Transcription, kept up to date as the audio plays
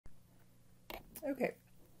Okay,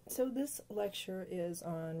 so this lecture is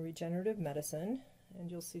on regenerative medicine, and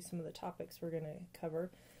you'll see some of the topics we're going to cover.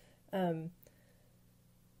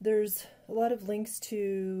 There's a lot of links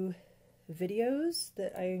to videos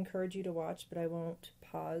that I encourage you to watch, but I won't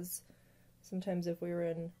pause. Sometimes if we were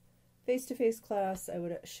in face-to-face class, I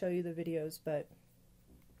would show you the videos, but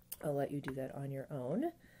I'll let you do that on your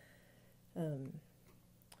own.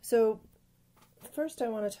 So first I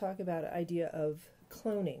want to talk about the idea of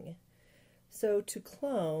cloning. So to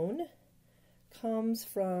clone comes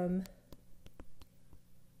from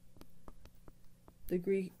the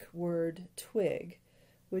Greek word twig,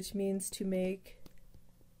 which means to make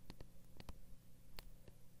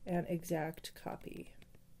an exact copy.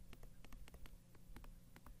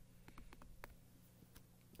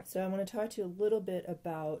 So I want to talk to you a little bit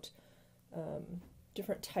about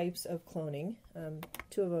different types of cloning.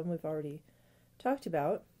 Two of them we've already talked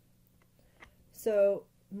about. So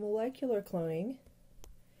molecular cloning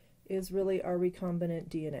is really our recombinant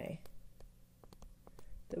DNA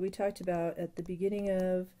that we talked about at the beginning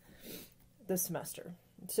of the semester.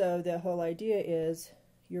 So the whole idea is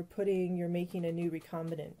you're making a new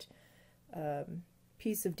recombinant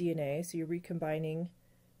piece of DNA, so you're recombining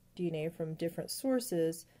DNA from different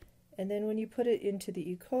sources, and then when you put it into the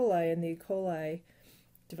E. coli and the E. coli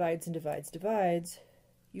divides and divides,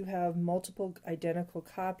 you have multiple identical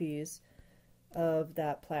copies of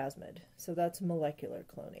that plasmid. So that's molecular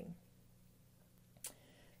cloning.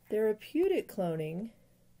 Therapeutic cloning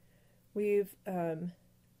we've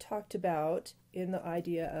talked about in the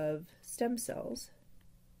idea of stem cells.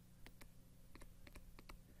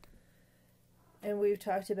 And we've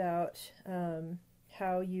talked about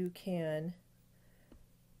how you can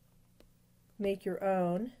make your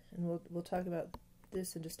own, and we'll talk about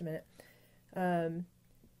this in just a minute,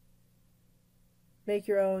 make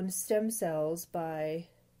your own stem cells by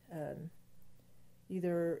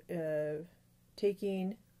either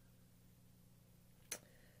taking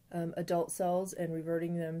adult cells and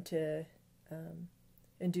reverting them to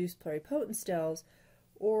induced pluripotent cells,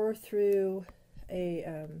 or through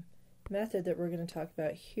a method that we're going to talk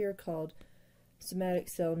about here called somatic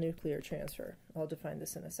cell nuclear transfer. I'll define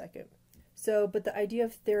this in a second. So, but the idea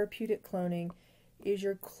of therapeutic cloning is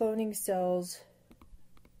you're cloning cells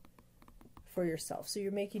for yourself. So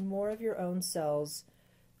you're making more of your own cells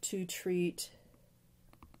to treat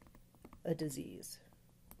a disease.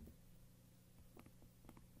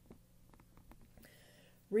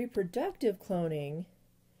 Reproductive cloning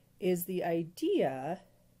is the idea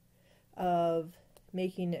of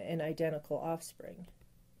making an identical offspring.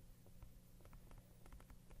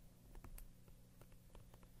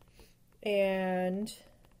 And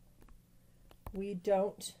we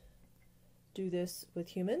don't do this with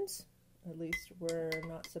humans, at least we're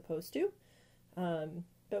not supposed to,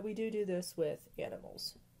 but we do this with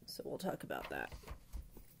animals, so we'll talk about that.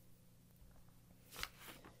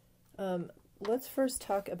 Let's first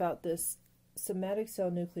talk about this somatic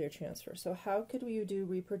cell nuclear transfer. So how could we do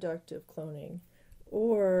reproductive cloning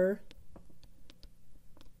or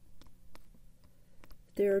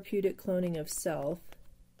therapeutic cloning of self,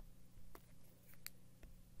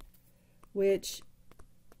 which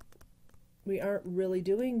we aren't really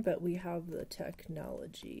doing, but we have the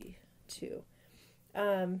technology to.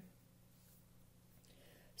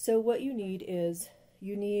 So what you need is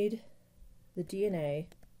you need the DNA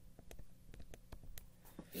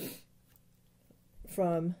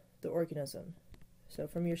from the organism. So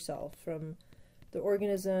from yourself, from the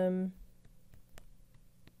organism,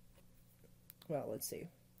 well, let's see.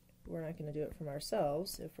 We're not going to do it from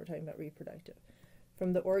ourselves if we're talking about reproductive.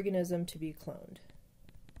 From the organism to be cloned.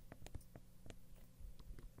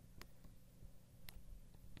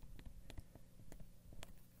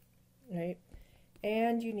 Right?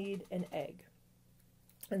 And you need an egg.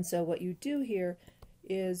 And so what you do here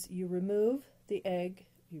is you remove the egg,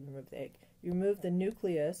 you remove the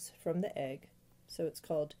nucleus from the egg, so it's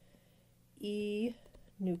called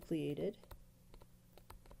enucleated.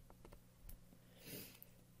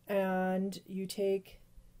 And you take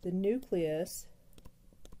the nucleus,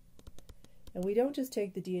 and we don't just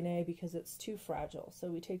take the DNA because it's too fragile, so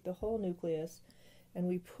we take the whole nucleus and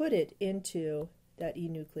we put it into that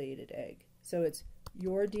enucleated egg. So it's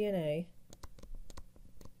your DNA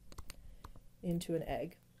into an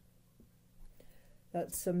egg.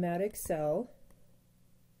 That's somatic cell,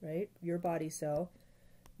 right? Your body cell,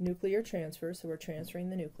 nuclear transfer, so we're transferring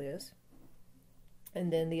the nucleus.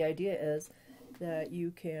 And then the idea is that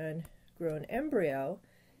you can grow an embryo,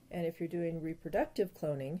 and if you're doing reproductive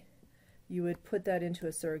cloning, you would put that into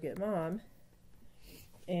a surrogate mom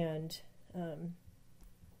and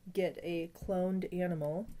get a cloned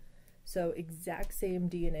animal So exact same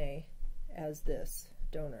DNA as this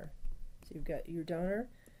donor. So you've got your donor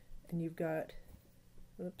and you've got,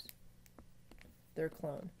 whoops, their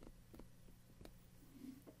clone.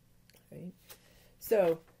 Right?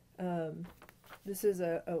 So this is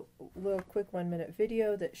a little quick 1-minute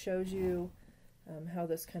video that shows you how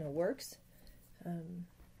this kind of works.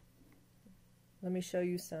 Let me show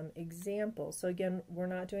you some examples. So again, we're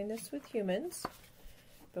not doing this with humans,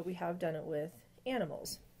 but we have done it with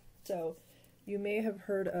animals. So you may have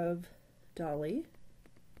heard of Dolly.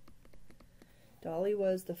 Dolly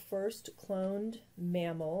was the first cloned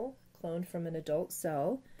mammal, cloned from an adult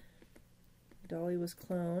cell. Dolly was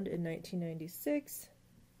cloned in 1996.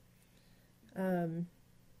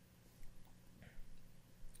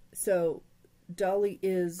 So Dolly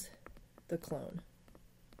is the clone.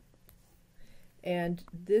 And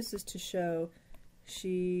this is to show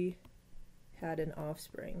she had an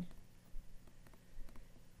offspring.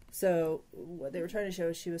 So what they were trying to show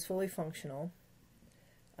is she was fully functional.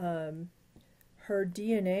 Her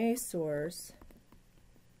DNA source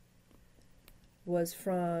was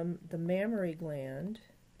from the mammary gland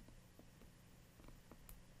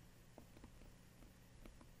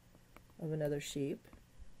of another sheep.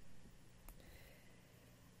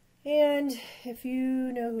 And if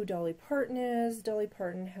you know who Dolly Parton is, Dolly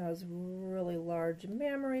Parton has really large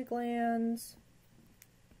mammary glands.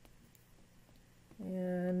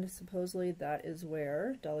 And supposedly that is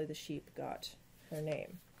where Dolly the sheep got her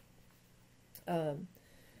name.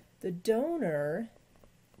 The donor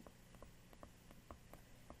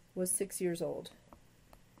was 6 years old.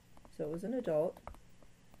 So it was an adult.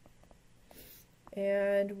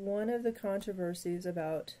 And one of the controversies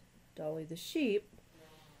about Dolly the sheep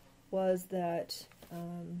was that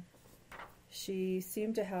she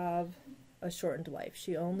seemed to have a shortened life.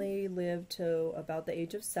 She only lived to about the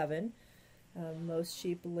age of 7. Most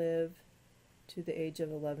sheep live to the age of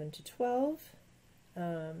 11 to 12.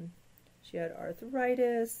 She had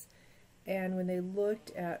arthritis, and when they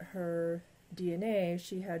looked at her DNA,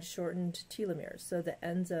 she had shortened telomeres, so the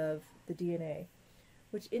ends of the DNA,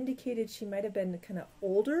 which indicated she might have been kind of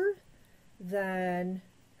older than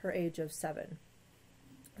her age of 7.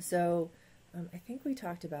 So I think we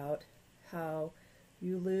talked about how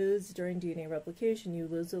you lose, during DNA replication, you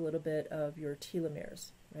lose a little bit of your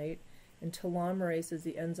telomeres, right? And telomerase is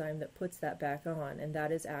the enzyme that puts that back on, and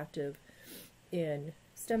that is active in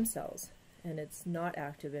stem cells, and it's not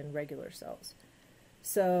active in regular cells.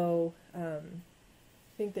 So I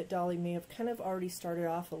think that Dolly may have kind of already started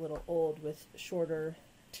off a little old with shorter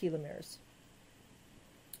telomeres.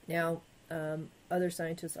 Now, other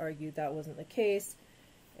scientists argue that wasn't the case,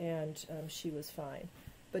 and she was fine.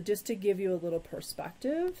 But just to give you a little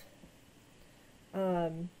perspective,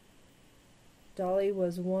 Dolly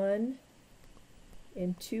was 1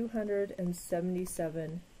 in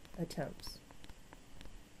 277 attempts.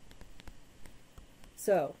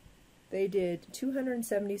 So they did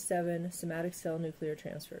 277 somatic cell nuclear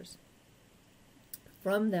transfers.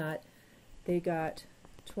 From that, they got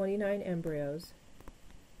 29 embryos.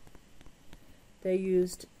 They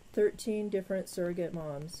used 13 different surrogate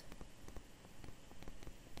moms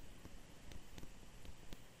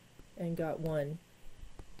and got 1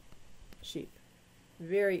 sheep.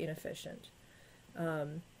 Very inefficient.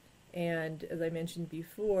 And as I mentioned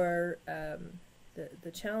before,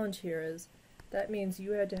 the challenge here is that means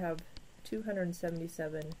you had to have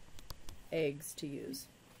 277 eggs to use,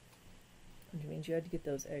 which means you had to get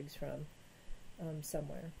those eggs from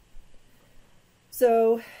somewhere.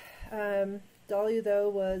 So Dolly, though,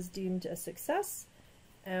 was deemed a success,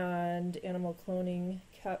 and animal cloning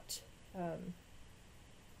kept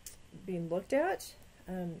being looked at.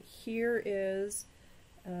 Here is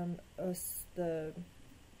the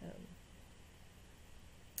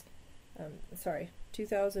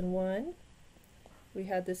 2001. We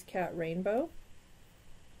had this cat Rainbow,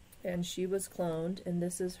 and she was cloned, and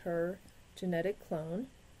this is her genetic clone,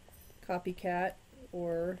 copycat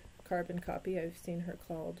or carbon copy. I've seen her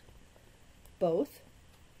called both.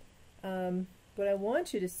 What I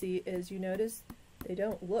want you to see is, you notice they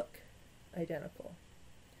don't look identical.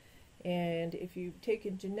 And if you've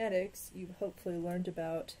taken genetics, you've hopefully learned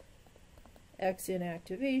about X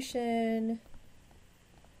inactivation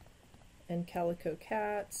and calico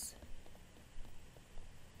cats,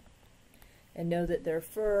 and know that their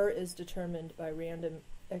fur is determined by random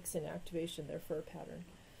X inactivation, their fur pattern.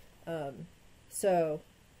 So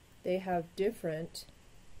they have different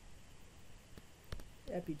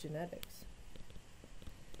epigenetics.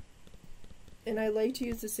 And I like to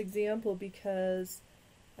use this example because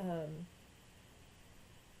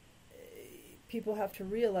people have to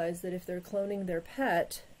realize that if they're cloning their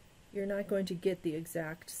pet, you're not going to get the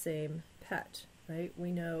exact same pet, right?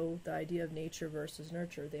 We know the idea of nature versus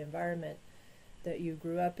nurture. The environment that you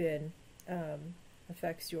grew up in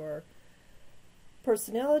affects your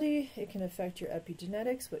personality. It can affect your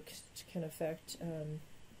epigenetics, which can affect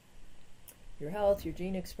your health, your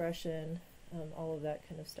gene expression, all of that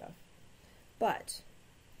kind of stuff. But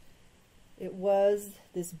it was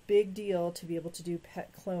this big deal to be able to do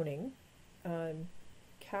pet cloning.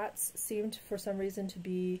 Cats seemed, for some reason, to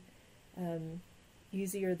be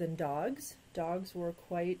easier than dogs. Dogs were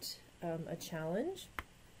quite a challenge.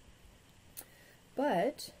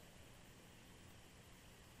 But,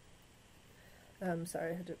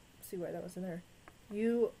 sorry, I had to see why that was in there.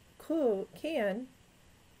 You can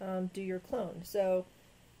do your clone. So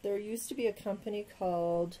there used to be a company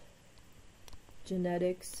called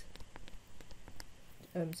Genetic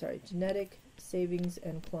Savings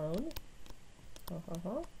and Clone.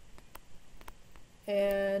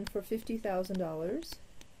 And for $50,000,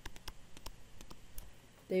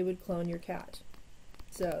 they would clone your cat.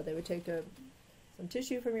 So they would take some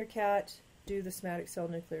tissue from your cat, do the somatic cell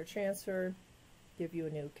nuclear transfer, give you a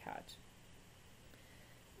new cat.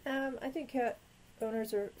 I think cat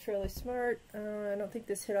owners are fairly smart. I don't think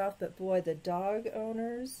this hit off, but boy, the dog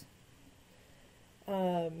owners.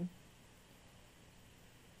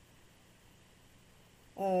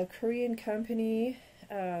 A Korean company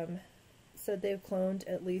said they've cloned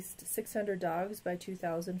at least 600 dogs by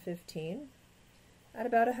 2015 at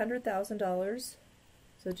about $100,000.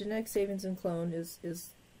 So genetic savings and clone is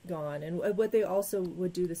gone. And what they also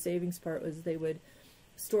would do, the savings part, was they would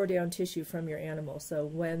store down tissue from your animal. So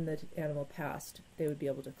when the animal passed, they would be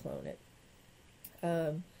able to clone it.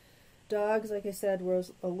 Dogs, like I said,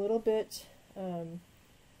 was a little bit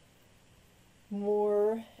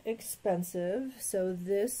more expensive. So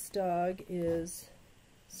this dog is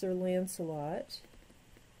Sir Lancelot.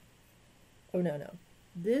 Oh, no.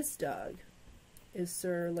 This dog is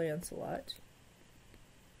Sir Lancelot.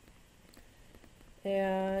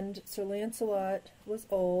 And Sir Lancelot was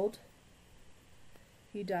old.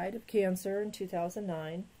 He died of cancer in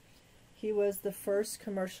 2009. He was the first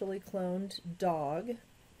commercially cloned dog.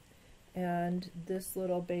 And this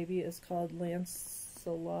little baby is called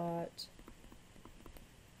Lancelot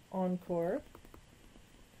Encore.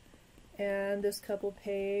 And this couple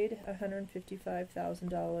paid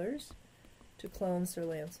 $155,000 to clone Sir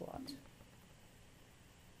Lancelot.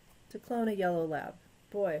 To clone a yellow lab.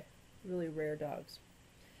 Boy, really rare dogs.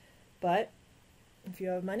 But if you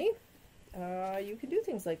have money, you can do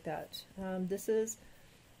things like that. This is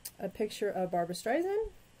a picture of Barbra Streisand.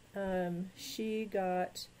 She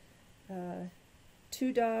got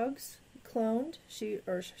 2 dogs cloned. She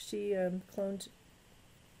cloned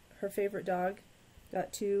her favorite dog.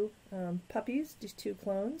 Got 2 puppies, these 2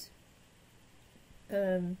 clones.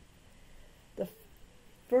 The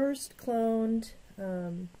first cloned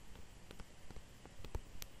in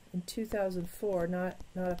 2004, not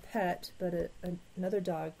a pet, but another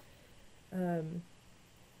dog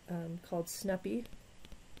called Snuppy,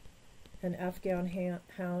 an Afghan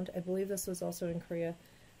hound. I believe this was also in Korea.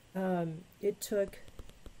 It took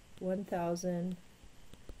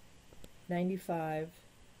 1,095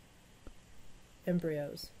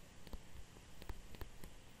 embryos,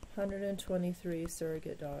 123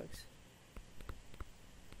 surrogate dogs.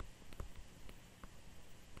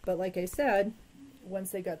 But like I said, once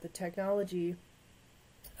they got the technology,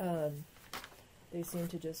 they seem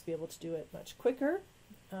to just be able to do it much quicker.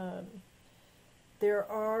 There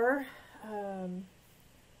are,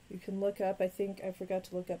 you can look up, I think I forgot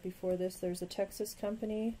to look up before this, there's a Texas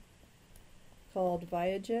company called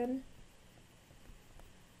Viagen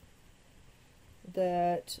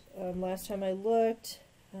that last time I looked,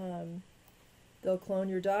 they'll clone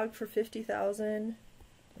your dog for $50,000,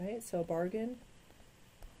 right? So a bargain.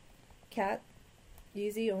 Cat,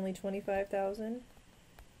 easy, only $25,000.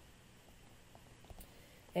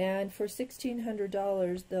 And for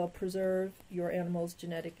 $1,600, they'll preserve your animal's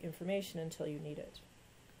genetic information until you need it.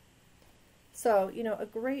 So, you know, a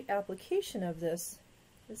great application of this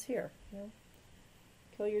is here. You know,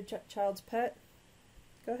 kill your child's pet.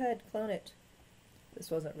 Go ahead, clone it.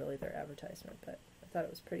 This wasn't really their advertisement, but I thought it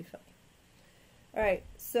was pretty funny. All right,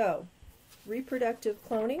 so reproductive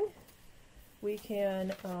cloning we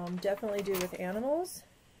can definitely do with animals.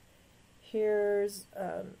 Here's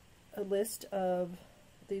a list of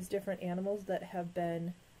these different animals that have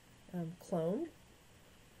been cloned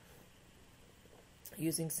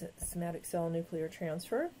using somatic cell nuclear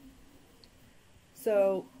transfer.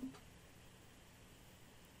 So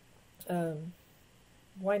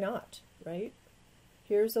why not, right?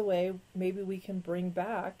 Here's a way maybe we can bring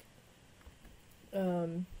back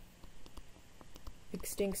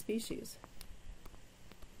extinct species.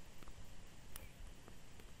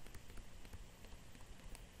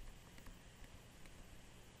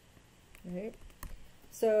 Right?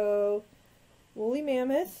 So, woolly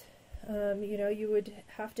mammoth, you know, you would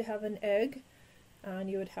have to have an egg, and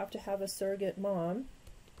you would have to have a surrogate mom.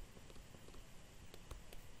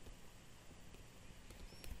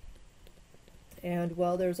 And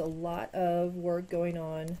while there's a lot of work going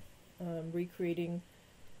on recreating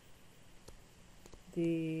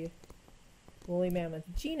the woolly mammoth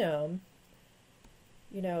genome,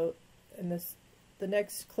 you know, and the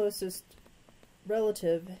next closest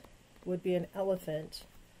relative would be an elephant,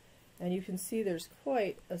 and you can see there's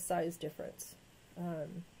quite a size difference.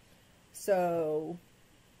 So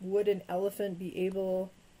would an elephant be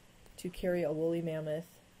able to carry a woolly mammoth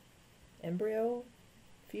embryo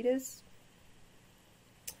fetus?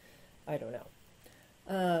 I don't know.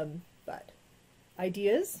 But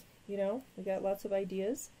ideas, you know, we got lots of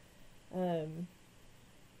ideas.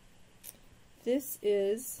 This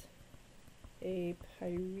is a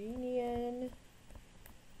Pyrenean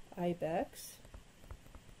ibex.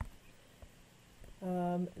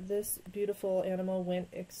 This beautiful animal went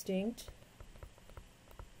extinct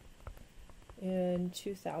in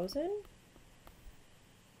 2000,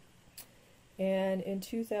 and in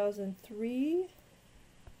 2003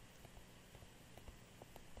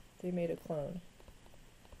 they made a clone.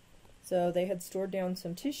 So they had stored down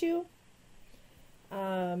some tissue,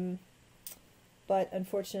 but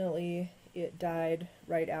unfortunately it died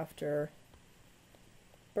right after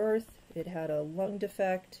birth. It had a lung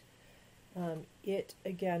defect. It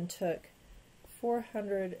again took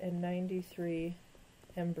 493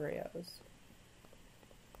 embryos,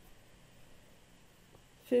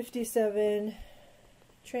 57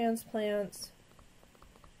 transplants,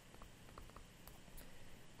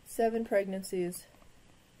 7 pregnancies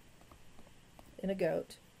in a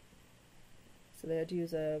goat. So they had to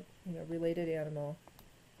use a related animal,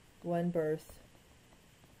 1 birth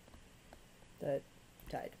that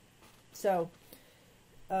died. So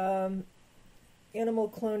animal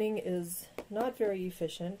cloning is not very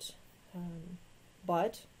efficient,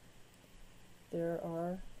 but there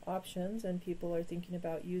are options, and people are thinking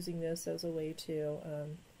about using this as a way to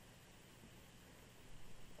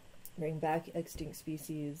bring back extinct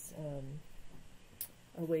species,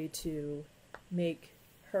 a way to make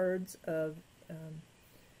herds of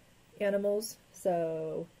animals.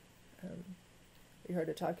 So we heard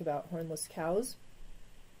it talk about hornless cows.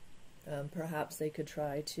 Perhaps they could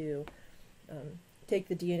try to take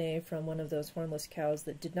the DNA from one of those hornless cows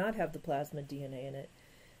that did not have the plasmid DNA in it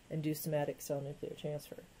and do somatic cell nuclear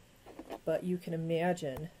transfer. But you can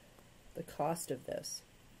imagine the cost of this.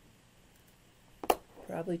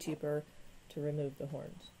 Probably cheaper to remove the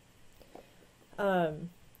horns.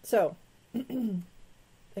 So,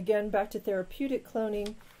 again, back to therapeutic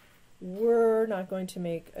cloning. We're not going to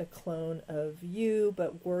make a clone of you,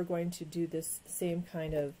 but we're going to do this same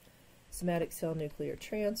kind of somatic cell nuclear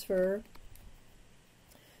transfer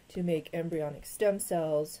to make embryonic stem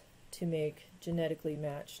cells to make genetically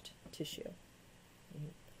matched tissue.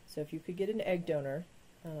 So if you could get an egg donor,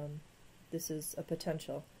 this is a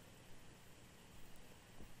potential.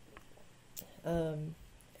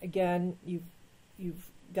 Again,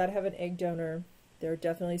 you've got to have an egg donor. There are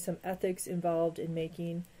definitely some ethics involved in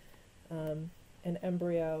making an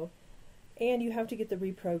embryo, and you have to get the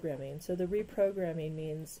reprogramming. So the reprogramming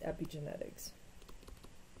means epigenetics.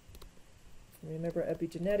 Remember,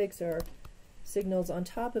 epigenetics are signals on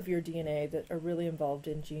top of your DNA that are really involved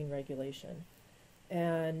in gene regulation.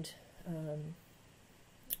 And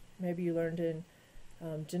maybe you learned in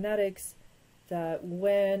genetics that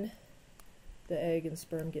when the egg and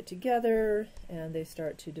sperm get together and they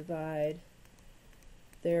start to divide,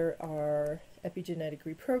 there are epigenetic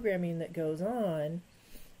reprogramming that goes on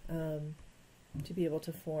to be able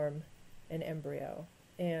to form an embryo.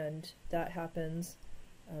 And that happens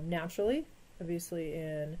naturally, obviously,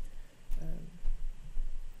 in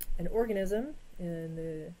an organism, in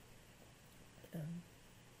the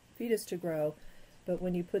fetus to grow. But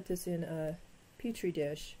when you put this in a petri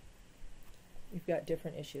dish, you've got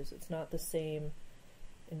different issues. It's not the same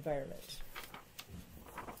environment.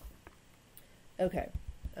 Okay.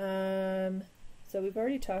 So we've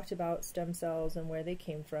already talked about stem cells and where they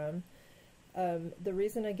came from. The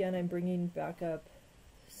reason, again, I'm bringing back up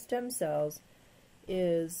stem cells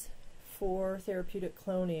is for therapeutic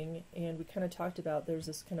cloning, and we kind of talked about there's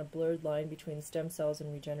this kind of blurred line between stem cells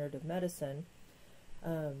and regenerative medicine.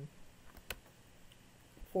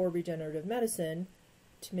 For regenerative medicine,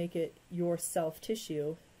 to make it your self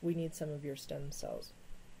tissue, we need some of your stem cells.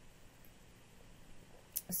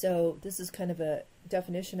 So this is kind of a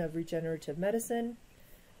definition of regenerative medicine,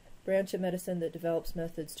 branch of medicine that develops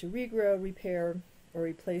methods to regrow, repair, or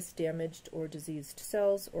replace damaged or diseased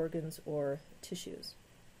cells, organs, or tissues.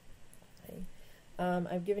 Okay.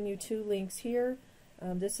 I've given you 2 links here.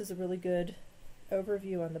 This is a really good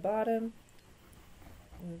overview on the bottom.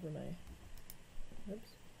 Over my,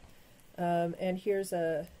 oops. And here's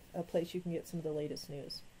a place you can get some of the latest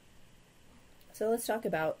news. So let's talk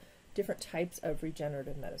about different types of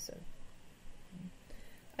regenerative medicine.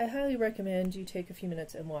 I highly recommend you take a few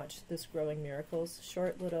minutes and watch this Growing Miracles,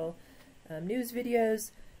 short little news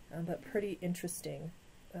videos, but pretty interesting.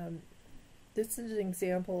 This is an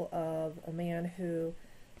example of a man whose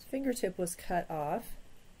fingertip was cut off,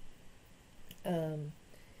 and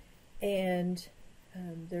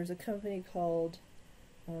there's a company called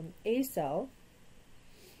A-Cell,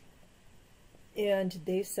 and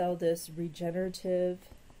they sell this regenerative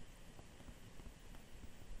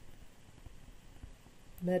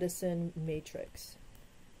medicine matrix.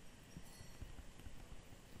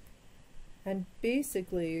 And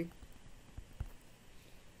basically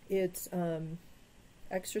it's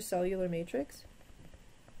extracellular matrix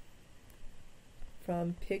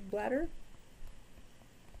from pig bladder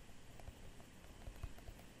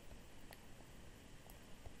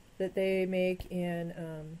that they make in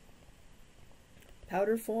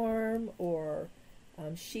powder form or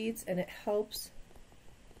sheets, and it helps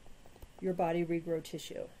your body regrow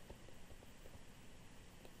tissue.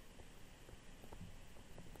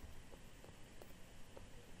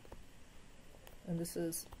 And this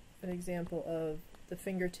is an example of the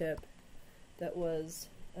fingertip that was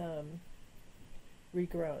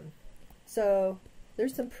regrown. So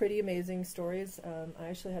there's some pretty amazing stories. I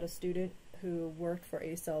actually had a student who worked for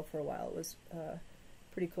A-Cell for a while. It was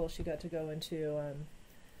pretty cool. She got to go into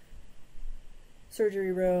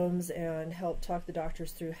surgery rooms and help talk the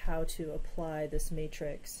doctors through how to apply this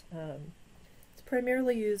matrix. It's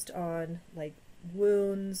primarily used on like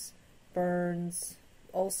wounds, burns,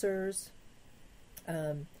 ulcers,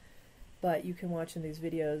 but you can watch in these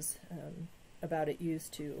videos about it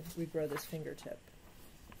used to regrow this fingertip.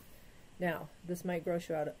 Now, this might gross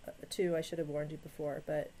you out too. I should have warned you before,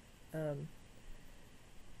 but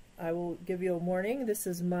I will give you a warning. This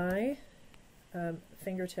is my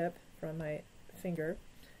fingertip from my finger.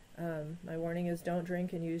 My warning is don't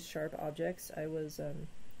drink and use sharp objects. I was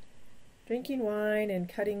drinking wine and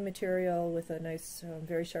cutting material with a nice,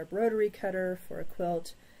 very sharp rotary cutter for a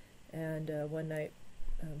quilt, and one night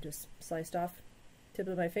just sliced off tip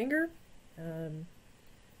of my finger.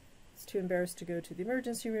 Was too embarrassed to go to the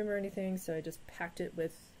emergency room or anything, so I just packed it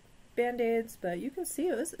with Band-Aids, but you can see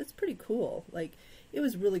it's pretty cool. Like, it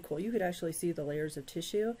was really cool. You could actually see the layers of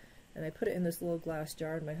tissue, and I put it in this little glass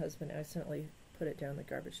jar, and my husband accidentally put it down the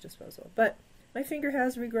garbage disposal. But my finger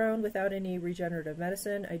has regrown without any regenerative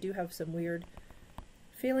medicine. I do have some weird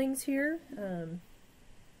feelings here,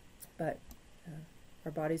 but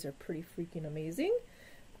our bodies are pretty freaking amazing.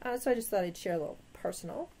 So I just thought I'd share a little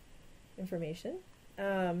personal information.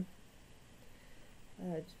 Don't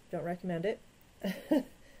recommend it.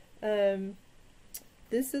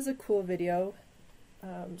 This is a cool video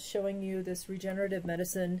showing you this regenerative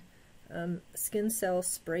medicine skin cell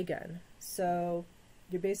spray gun. So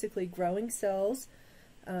you're basically growing cells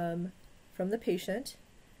from the patient,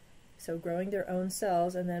 so growing their own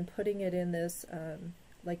cells and then putting it in this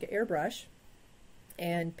like an airbrush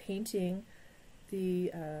and painting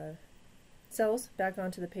the cells back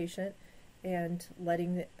onto the patient and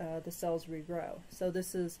letting the cells regrow. So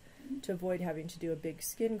this is to avoid having to do a big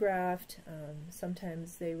skin graft.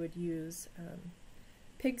 Sometimes they would use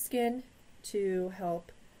pig skin to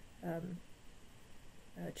help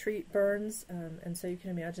treat burns, and so you can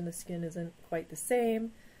imagine the skin isn't quite the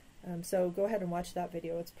same. So go ahead and watch that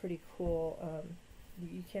video. It's pretty cool.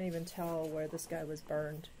 You can't even tell where this guy was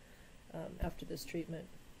burned after this treatment.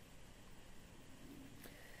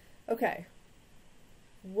 Okay,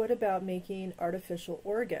 what about making artificial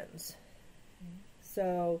organs?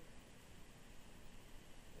 So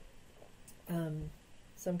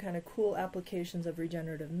some kind of cool applications of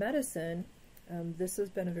regenerative medicine. This has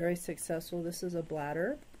been very successful. This is a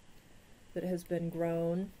bladder that has been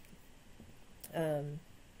grown in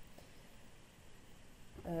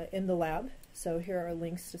the lab. So here are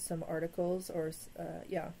links to some articles, or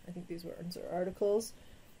yeah, I think these words are articles.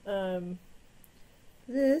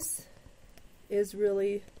 This is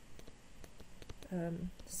really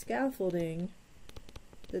scaffolding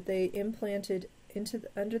that they implanted into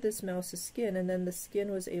under this mouse's skin, and then the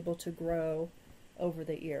skin was able to grow over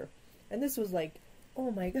the ear. And this was like,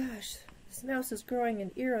 oh my gosh, this mouse is growing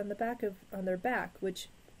an ear on the back of their back, which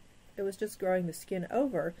it was just growing the skin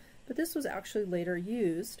over, but this was actually later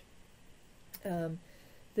used.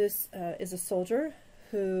 This is a soldier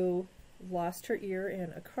who lost her ear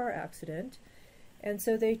in a car accident, and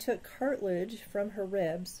so they took cartilage from her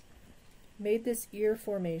ribs, made this ear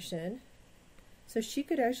formation, so she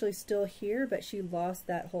could actually still hear, but she lost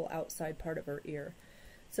that whole outside part of her ear.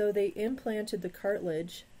 So they implanted the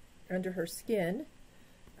cartilage under her skin.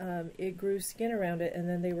 It grew skin around it, and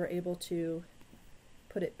then they were able to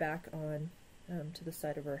put it back on to the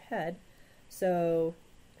side of her head, so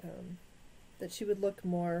that she would look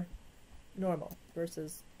more normal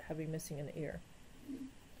versus having missing an ear.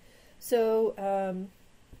 So,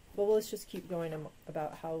 well, let's just keep going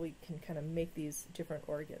about how we can kind of make these different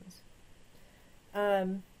organs.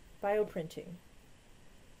 Bioprinting.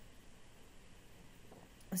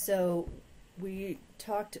 So we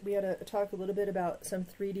had a talk a little bit about some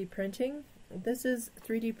 3D printing. This is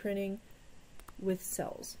 3D printing with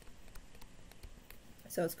cells.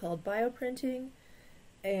 So it's called bioprinting,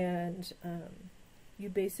 and you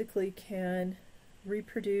basically can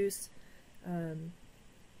reproduce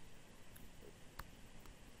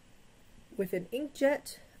with an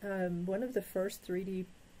inkjet. One of the first 3D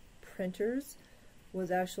printers was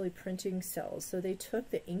actually printing cells. So they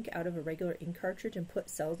took the ink out of a regular ink cartridge and put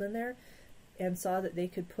cells in there, and saw that they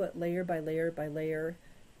could put layer by layer by layer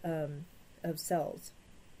of cells.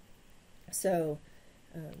 So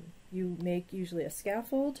you make usually a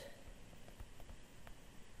scaffold.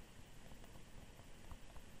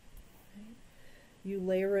 You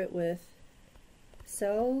layer it with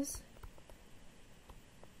cells,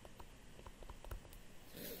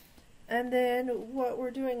 and then what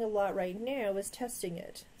we're doing a lot right now is testing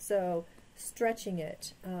it. So stretching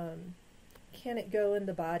it. Can it go in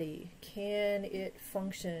the body? Can it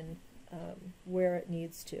function where it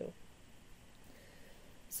needs to?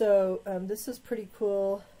 So this is pretty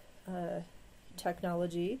cool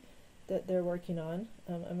technology that they're working on.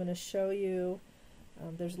 I'm going to show you.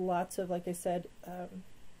 There's lots of, like I said,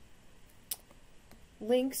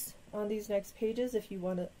 links on these next pages if you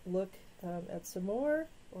want to look at some more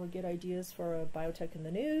or get ideas for a biotech in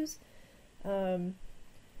the news.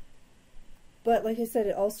 But like I said,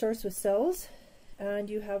 it all starts with cells, and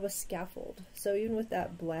you have a scaffold. So even with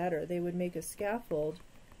that bladder, they would make a scaffold,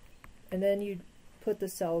 and then you'd put the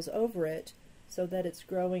cells over it so that it's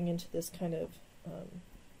growing into this kind of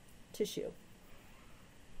tissue.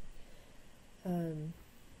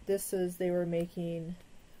 This is, they were making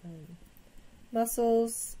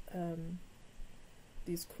muscles,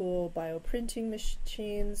 these cool bioprinting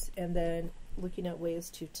machines, and then looking at ways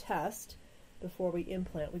to test before we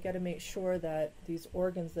implant. We got to make sure that these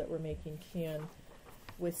organs that we're making can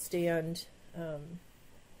withstand, what am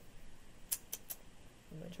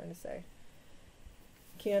I trying to say?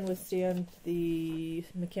 Can withstand the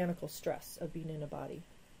mechanical stress of being in a body.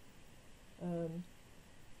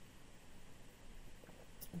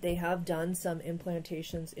 They have done some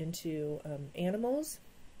implantations into animals,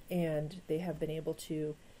 and they have been able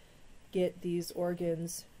to get these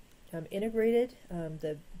organs integrated.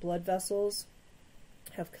 The blood vessels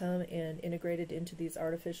have come and integrated into these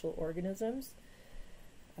artificial organisms.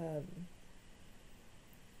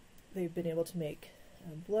 They've been able to make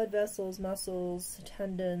blood vessels, muscles,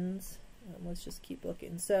 tendons. Let's just keep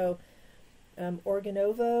looking. So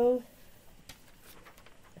Organovo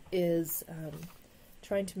is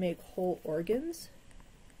trying to make whole organs.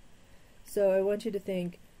 So I want you to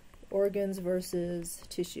think organs versus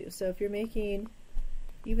tissue. So if you're making,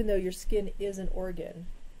 even though your skin is an organ,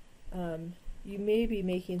 you may be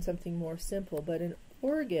making something more simple, but an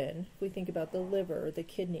organ, if we think about the liver, the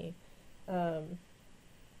kidney,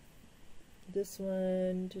 this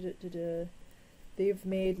one, they've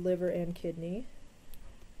made liver and kidney.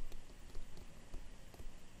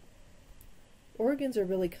 Organs are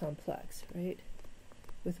really complex, right?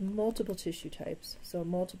 With multiple tissue types, so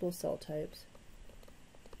multiple cell types.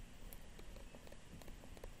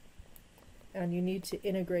 And you need to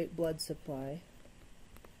integrate blood supply.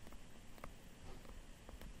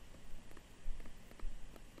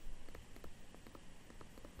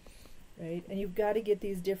 Right? And you've got to get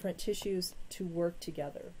these different tissues to work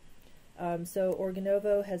together. So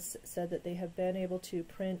Organovo has said that they have been able to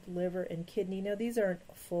print liver and kidney. Now these aren't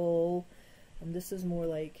full, this is more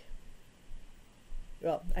like,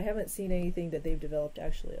 well, I haven't seen anything that they've developed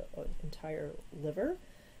actually an entire liver,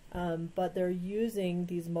 but they're using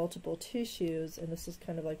these multiple tissues, and this is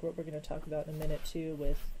kind of like what we're going to talk about in a minute too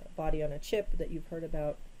with body on a chip that you've heard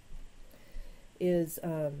about, is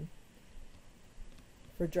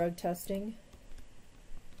for drug testing,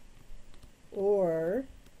 or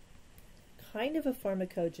kind of a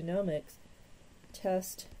pharmacogenomics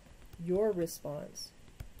test your response.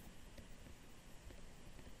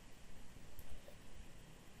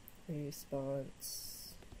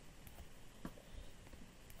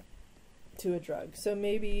 To a drug. So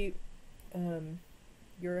maybe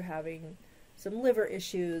you're having some liver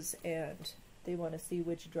issues and they want to see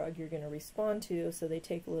which drug you're going to respond to, so they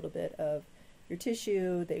take a little bit of your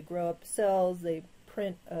tissue, they grow up cells, they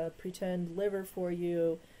pretend liver for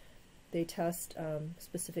you, they test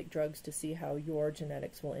specific drugs to see how your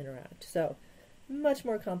genetics will interact. So much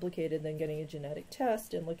more complicated than getting a genetic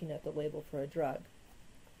test and looking at the label for a drug.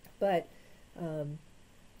 But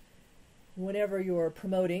whenever you're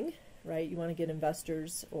promoting, right, you want to get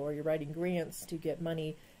investors or you're writing grants to get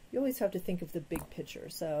money, you always have to think of the big picture.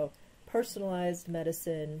 So personalized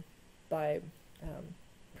medicine by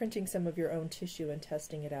printing some of your own tissue and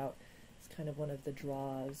testing it out is kind of one of the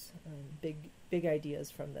draws, big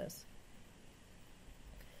ideas from this.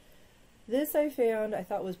 This I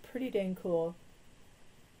thought was pretty dang cool.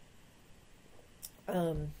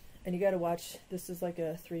 And you got to watch, this is like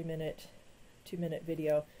a 2-minute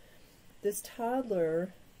video. This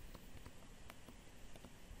toddler,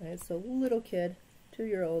 right, so little kid,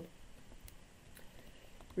 2-year-old,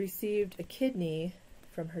 received a kidney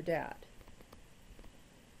from her dad.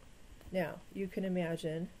 Now, you can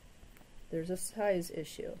imagine there's a size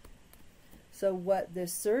issue. So what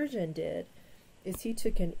this surgeon did is he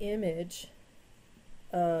took an image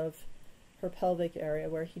of her pelvic area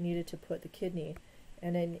where he needed to put the kidney,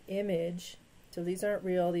 and an image, so these aren't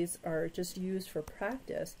real, these are just used for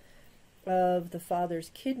practice, of the father's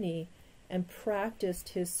kidney, and practiced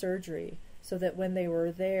his surgery so that when they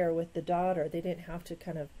were there with the daughter, they didn't have to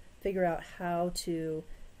kind of figure out how to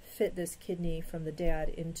fit this kidney from the dad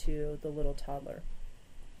into the little toddler.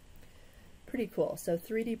 Pretty cool. So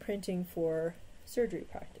 3D printing for surgery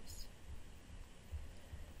practice.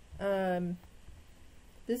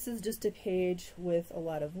 This is just a page with a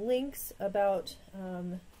lot of links about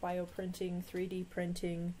bioprinting, 3D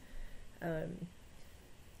printing,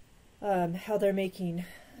 how they're making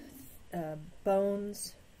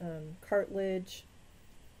bones, cartilage.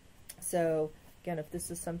 So again, if this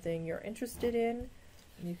is something you're interested in,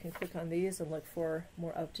 you can click on these and look for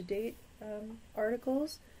more up-to-date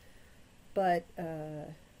articles. But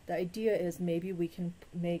the idea is maybe we can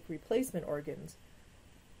make replacement organs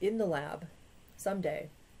in the lab someday,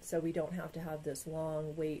 so we don't have to have this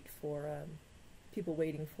long wait for people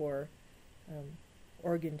waiting for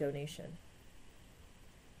organ donation.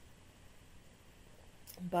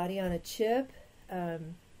 Body on a chip.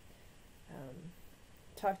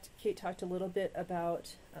 Kate talked a little bit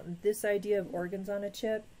about this idea of organs on a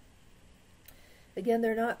chip. Again,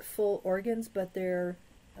 they're not full organs, but they're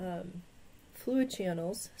fluid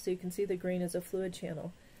channels. So you can see the green is a fluid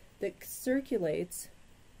channel that circulates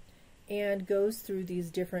and goes through these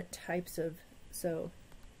different types of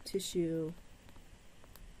tissue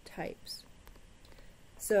types.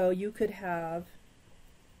 So you could have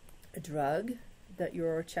a drug that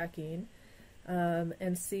you're checking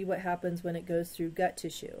and see what happens when it goes through gut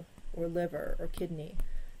tissue or liver or kidney.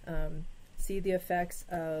 See the effects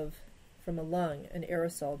from a lung, an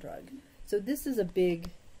aerosol drug. So this is a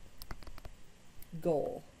big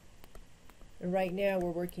goal. And right now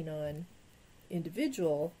we're working on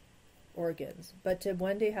individual organs, but to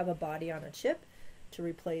one day have a body on a chip to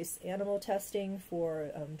replace animal testing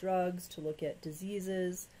for drugs, to look at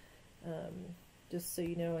diseases. Just so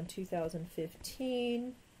you know, in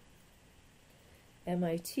 2015,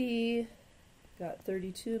 MIT got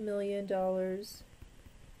 $32 million,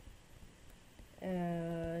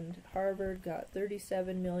 and Harvard got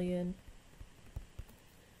 $37 million.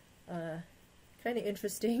 Kind of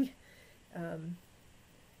interesting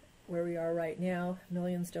where we are right now.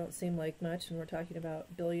 Millions don't seem like much, and we're talking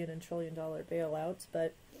about billion and trillion dollar bailouts,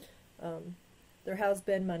 but there has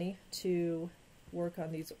been money to work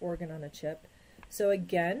on these organ on a chip. So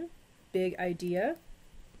again, big idea,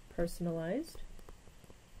 personalized.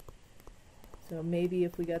 So maybe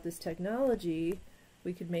if we got this technology,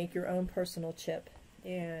 we could make your own personal chip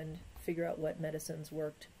and figure out what medicines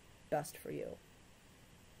worked best for you.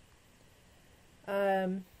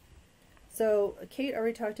 So Kate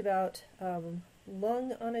already talked about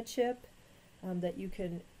lung on a chip, that you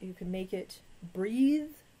can make it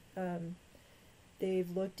breathe.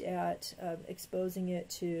 They've looked at exposing it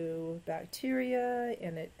to bacteria,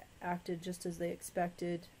 and it acted just as they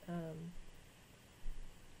expected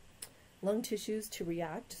lung tissues to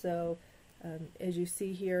react. So as you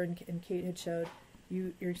see here, and Kate had showed,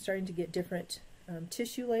 you're starting to get different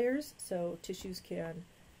tissue layers, so tissues can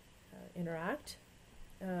interact.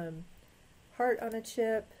 Heart on a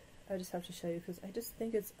chip, I just have to show you because I just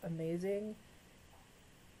think it's amazing.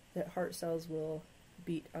 that heart cells will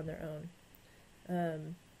beat on their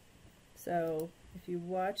own. So if you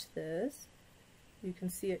watch this, you can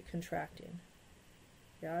see it contracting.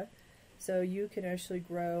 Yeah? So you can actually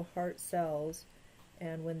grow heart cells,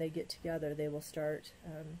 and when they get together, they will start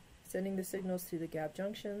sending the signals through the gap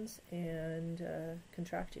junctions and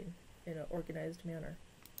contracting in an organized manner.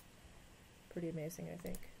 Pretty amazing, I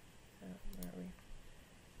think. Where are we?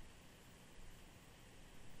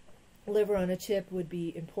 Liver on a chip would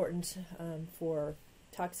be important for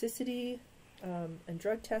toxicity and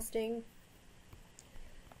drug testing.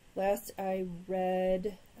 Last I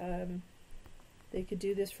read, they could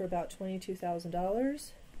do this for about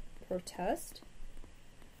 $22,000 per test.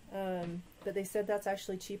 But they said that's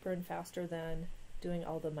actually cheaper and faster than doing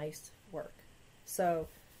all the mice work. So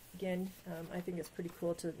again, I think it's pretty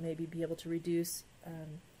cool to maybe be able to reduce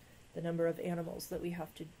the number of animals that we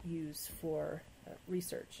have to use for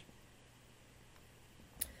research.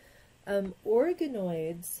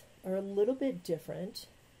 Organoids are a little bit different.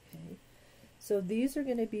 Okay. So these are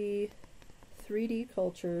going to be 3D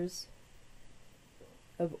cultures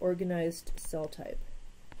of organized cell type.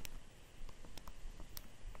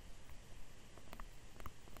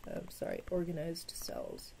 Organized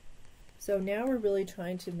cells. So now we're really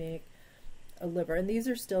trying to make a liver, and these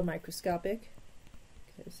are still microscopic.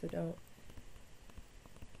 Okay, so don't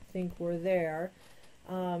think we're there.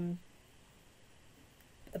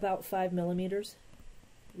 About 5 millimeters,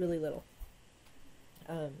 really little.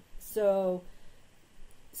 So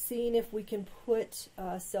seeing if we can put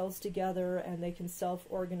cells together and they can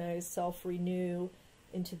self-organize, self-renew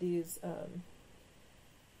into these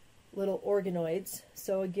little organoids.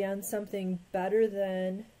 So again, something better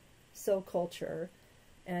than cell culture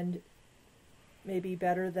and maybe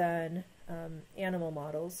better than animal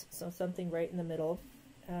models, so something right in the middle.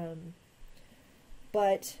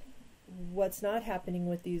 But what's not happening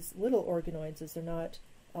with these little organoids is they're not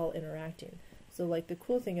all interacting. So like the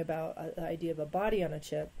cool thing about the idea of a body on a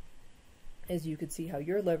chip is you could see how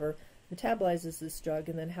your liver metabolizes this drug,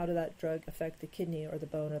 and then how did that drug affect the kidney or the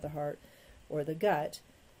bone or the heart or the gut,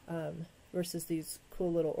 versus these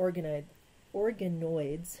cool little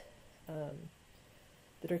organoids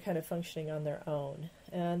that are kind of functioning on their own.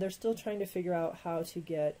 And they're still trying to figure out how to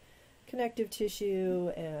get connective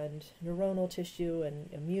tissue and neuronal tissue and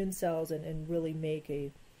immune cells and really make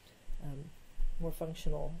a more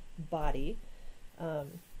functional body.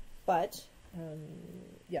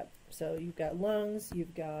 Yeah, so you've got lungs,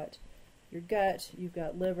 you've got your gut, you've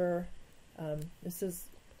got liver. This is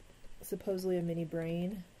supposedly a mini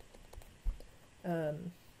brain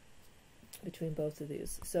between both of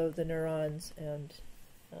these. So the neurons and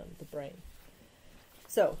the brain.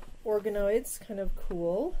 So organoids, kind of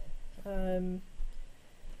cool.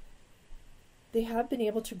 They have been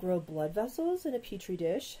able to grow blood vessels in a petri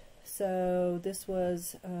dish. So this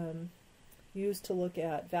was used to look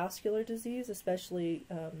at vascular disease, especially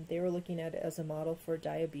they were looking at it as a model for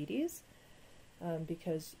diabetes,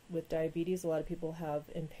 because with diabetes a lot of people have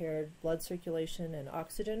impaired blood circulation and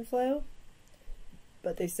oxygen flow.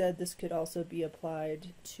 But they said this could also be applied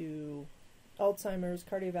to Alzheimer's,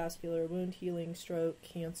 cardiovascular, wound healing, stroke,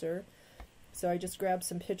 cancer. So I just grabbed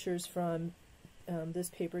some pictures from this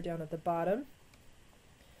paper down at the bottom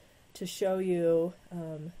to show you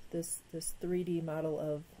this 3D model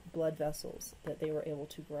of blood vessels that they were able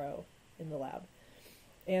to grow in the lab.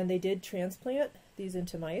 And they did transplant these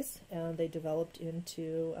into mice, and they developed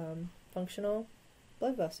into functional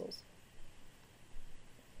blood vessels.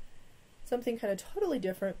 Something kind of totally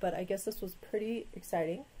different, but I guess this was pretty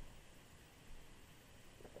exciting,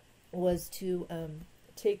 was to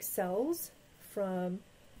take cells from,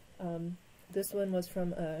 this one was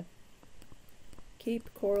from a Cape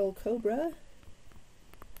coral cobra.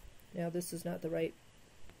 Now this is not the right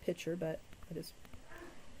picture, but I just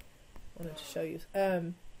wanted to show you.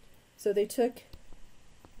 So they took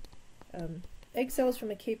egg cells from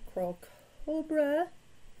a Cape coral cobra.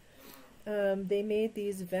 They made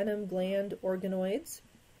these venom gland organoids,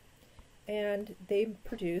 and they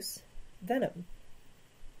produce venom.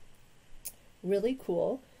 Really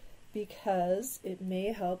cool, because it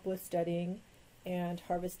may help with studying and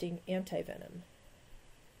harvesting antivenom.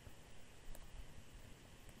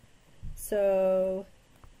 So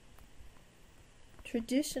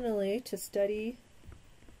traditionally, to study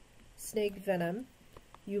snake venom,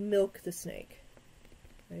 you milk the snake.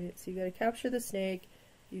 Right? So you got to capture the snake.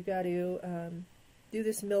 You got to do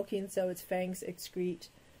this milking so its fangs excrete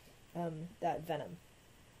that venom.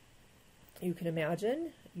 You can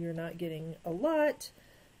imagine you're not getting a lot.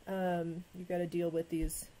 You got to deal with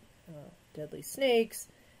these deadly snakes.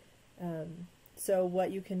 So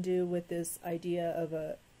what you can do with this idea of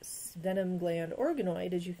a venom gland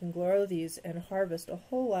organoid is you can grow these and harvest a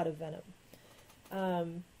whole lot of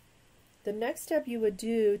venom. The next step you would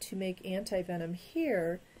do to make anti-venom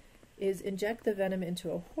here is inject the venom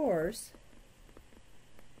into a horse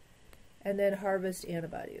and then harvest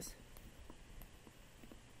antibodies.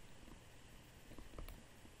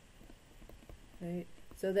 Right?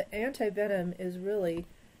 So the anti-venom is really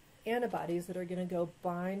antibodies that are going to go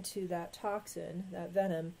bind to that toxin, that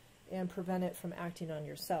venom, and prevent it from acting on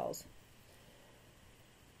your cells.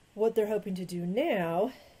 What they're hoping to do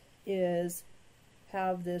now is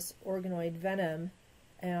have this organoid venom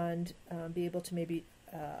and be able to maybe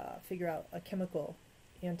figure out a chemical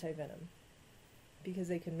anti-venom, because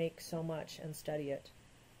they can make so much and study it.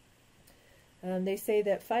 They say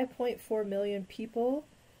that 5.4 million people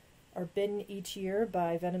are bitten each year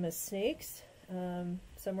by venomous snakes.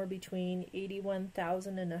 Somewhere between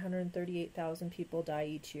 81,000 and 138,000 people die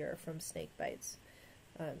each year from snake bites.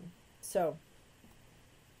 So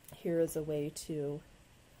here is a way to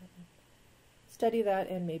study that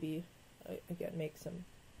and maybe, again, make some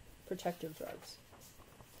protective drugs.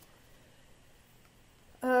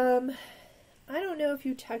 I don't know if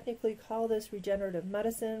you technically call this regenerative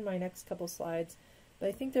medicine, my next couple slides, but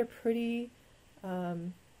I think they're pretty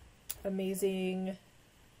amazing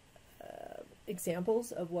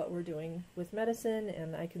examples of what we're doing with medicine,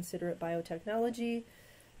 and I consider it biotechnology.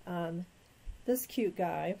 This cute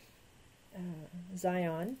guy,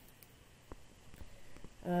 Zion,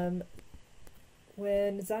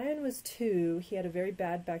 when Zion was 2, he had a very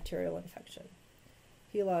bad bacterial infection.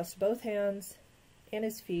 He lost both hands and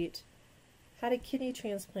his feet, had a kidney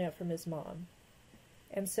transplant from his mom,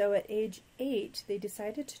 and so at age 8 they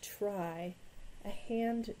decided to try a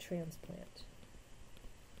hand transplant.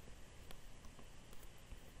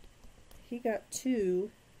 He got 2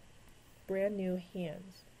 brand new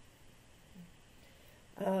hands.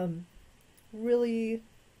 Really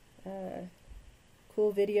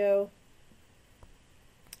cool video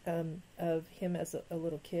of him as a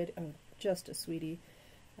little kid. Oh, just a sweetie.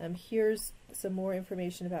 Here's some more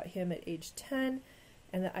information about him at age 10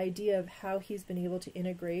 and the idea of how he's been able to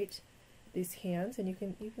integrate these hands, and you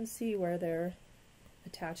can see where they're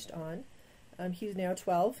attached on. He's now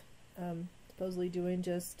 12, supposedly doing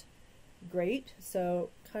just great. So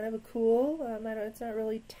kind of a cool, it's not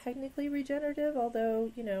really technically regenerative,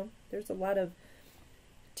 although, you know, there's a lot of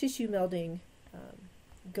tissue melding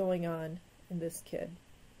going on in this kid.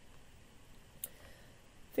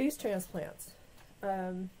 Face transplants.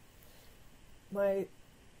 My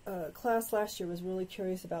class last year was really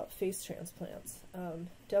curious about face transplants.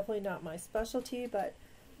 Definitely not my specialty, but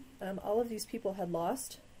all of these people had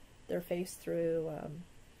lost their face through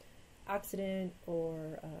accident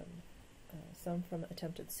or some from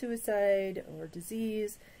attempted suicide or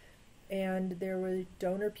disease, and there were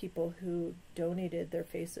donor people who donated their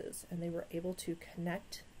faces, and they were able to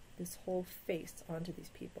connect this whole face onto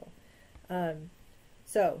these people.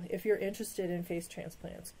 So if you're interested in face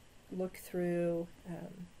transplants, look through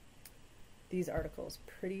these articles.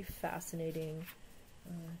 Pretty fascinating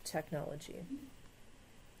technology.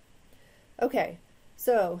 Okay,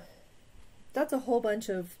 so that's a whole bunch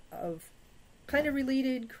of kind of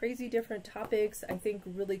related, crazy different topics. I think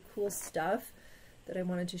really cool stuff that I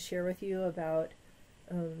wanted to share with you about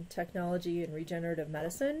technology and regenerative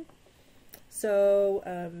medicine.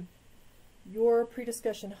 So your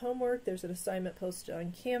pre-discussion homework, there's an assignment posted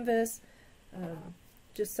on Canvas.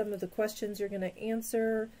 Just some of the questions you're going to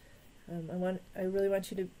answer. I really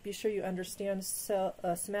want you to be sure you understand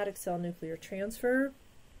somatic cell nuclear transfer,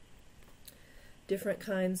 different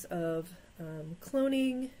kinds of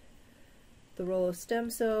cloning, the role of stem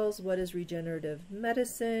cells, what is regenerative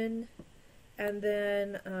medicine, and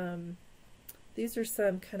then these are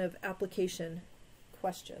some kind of application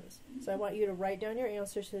questions. So I want you to write down your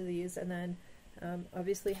answers to these, and then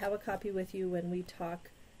obviously have a copy with you when we talk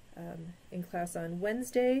in class on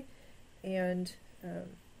Wednesday, and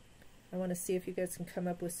I want to see if you guys can come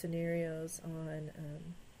up with scenarios on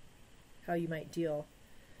how you might deal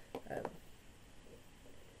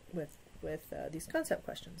with these concept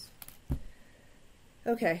questions.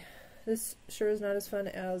 Okay, this sure is not as fun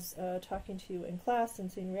as talking to you in class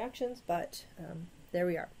and seeing reactions, but there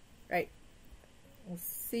we are. Right. We'll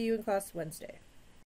see you in class Wednesday.